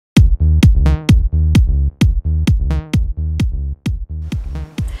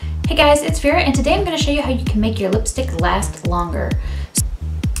Hey guys, it's Vera, and today I'm going to show you how you can make your lipstick last longer.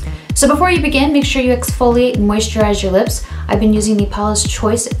 So before you begin, make sure you exfoliate and moisturize your lips. I've been using the Paula's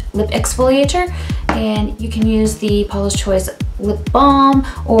Choice Lip Exfoliator, and you can use the Paula's Choice Lip Balm,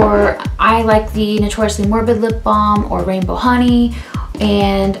 or I like the Notoriously Morbid Lip Balm or Rainbow Honey,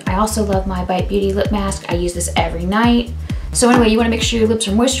 and I also love my Bite Beauty Lip Mask. I use this every night. So anyway, you want to make sure your lips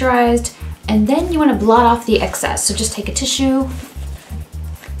are moisturized, and then you want to blot off the excess. So just take a tissue,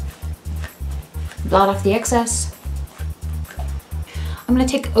 blot off the excess. I'm going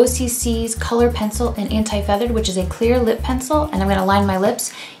to take OCC's Color Pencil in Anti-Feathered, which is a clear lip pencil, and I'm going to line my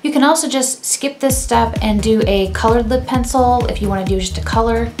lips. You can also just skip this step and do a colored lip pencil if you want to do just a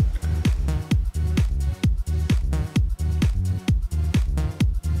color.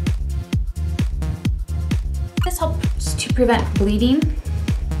 This helps to prevent bleeding.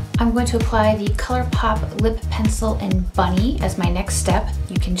 I'm going to apply the ColourPop Lip Pencil in Bunny as my next step.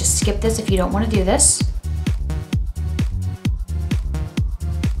 You can just skip this if you don't want to do this.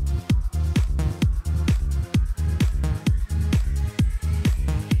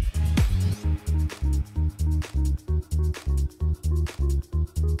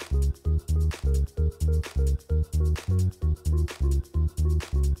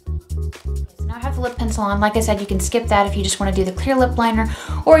 Now I have the lip pencil on. Like I said, you can skip that if you just want to do the clear lip liner,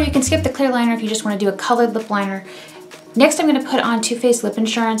 or you can skip the clear liner if you just want to do a colored lip liner. Next, I'm going to put on Too Faced Lip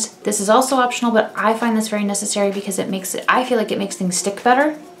Insurance. This is also optional, but I find this very necessary because I feel like it makes things stick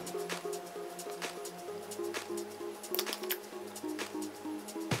better.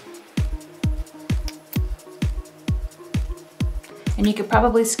 And you could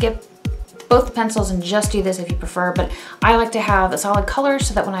probably skip both the pencils and just do this if you prefer, but I like to have a solid color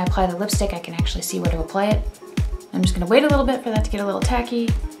so that when I apply the lipstick, I can actually see where to apply it. I'm just gonna wait a little bit for that to get a little tacky.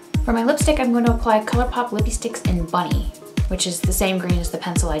 For my lipstick, I'm going to apply ColourPop Lippie Stix in Bunny, which is the same green as the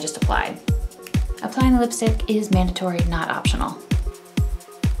pencil I just applied. Applying the lipstick is mandatory, not optional.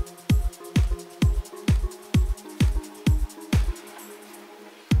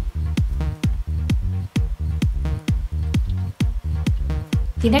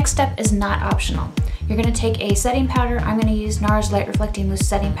 The next step is not optional. You're going to take a setting powder. I'm going to use NARS Light Reflecting Mousse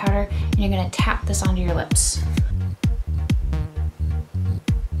Setting Powder, and you're going to tap this onto your lips.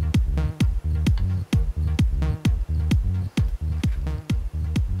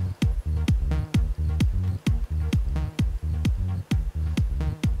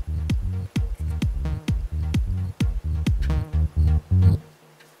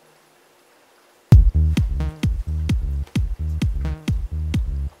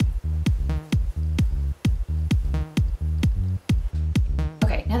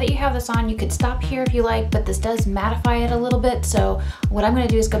 Now that you have this on, you could stop here if you like, but this does mattify it a little bit. So what I'm going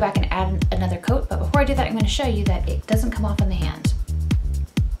to do is go back and add another coat. But before I do that, I'm going to show you that it doesn't come off on the hand.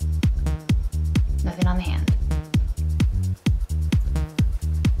 Nothing on the hand.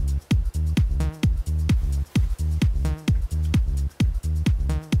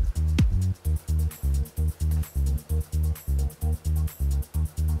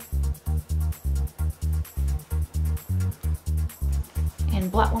 And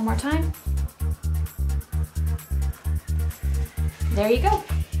blot one more time. There you go.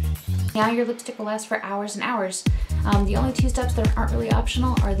 Now your lipstick will last for hours and hours. The only two steps that aren't really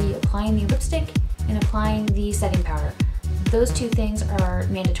optional are the applying the lipstick and applying the setting powder. Those two things are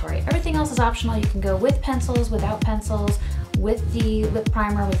mandatory. Everything else is optional. You can go with pencils, without pencils, with the lip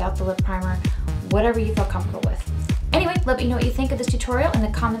primer, without the lip primer, whatever you feel comfortable with. Anyway, let me know what you think of this tutorial in the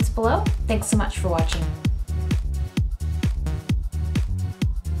comments below. Thanks so much for watching.